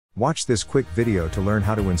Watch this quick video to learn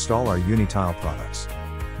how to install our Uni-Tile products.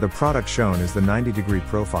 The product shown is the 90-degree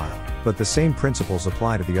profile, but the same principles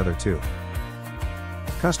apply to the other two.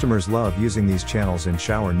 Customers love using these channels in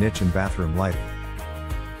shower niche and bathroom lighting.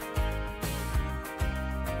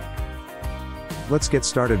 Let's get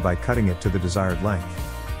started by cutting it to the desired length.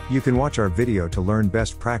 You can watch our video to learn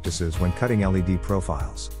best practices when cutting LED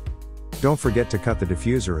profiles. Don't forget to cut the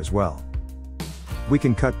diffuser as well. We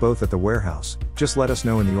can cut both at the warehouse, just let us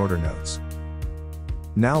know in the order notes.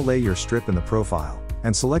 Now lay your strip in the profile,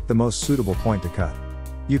 and select the most suitable point to cut.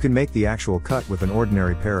 You can make the actual cut with an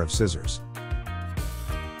ordinary pair of scissors.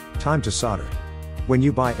 Time to solder. When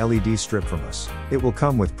you buy LED strip from us, it will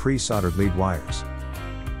come with pre-soldered lead wires.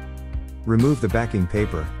 Remove the backing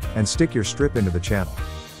paper, and stick your strip into the channel.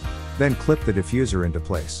 Then clip the diffuser into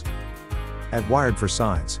place. At Wired for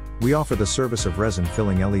Signs, we offer the service of resin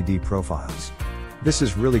filling LED profiles. This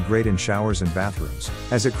is really great in showers and bathrooms,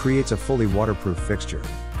 as it creates a fully waterproof fixture.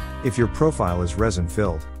 If your profile is resin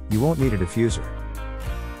filled, you won't need a diffuser.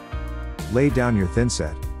 Lay down your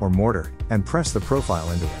thinset, or mortar, and press the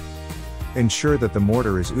profile into it. Ensure that the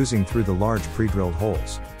mortar is oozing through the large pre-drilled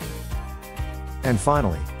holes. And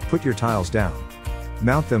finally, put your tiles down.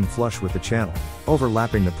 Mount them flush with the channel,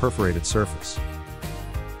 overlapping the perforated surface.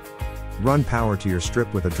 Run power to your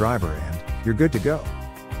strip with a driver and you're good to go.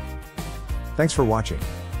 Thanks for watching.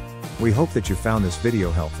 We hope that you found this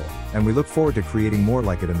video helpful, and we look forward to creating more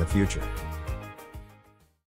like it in the future.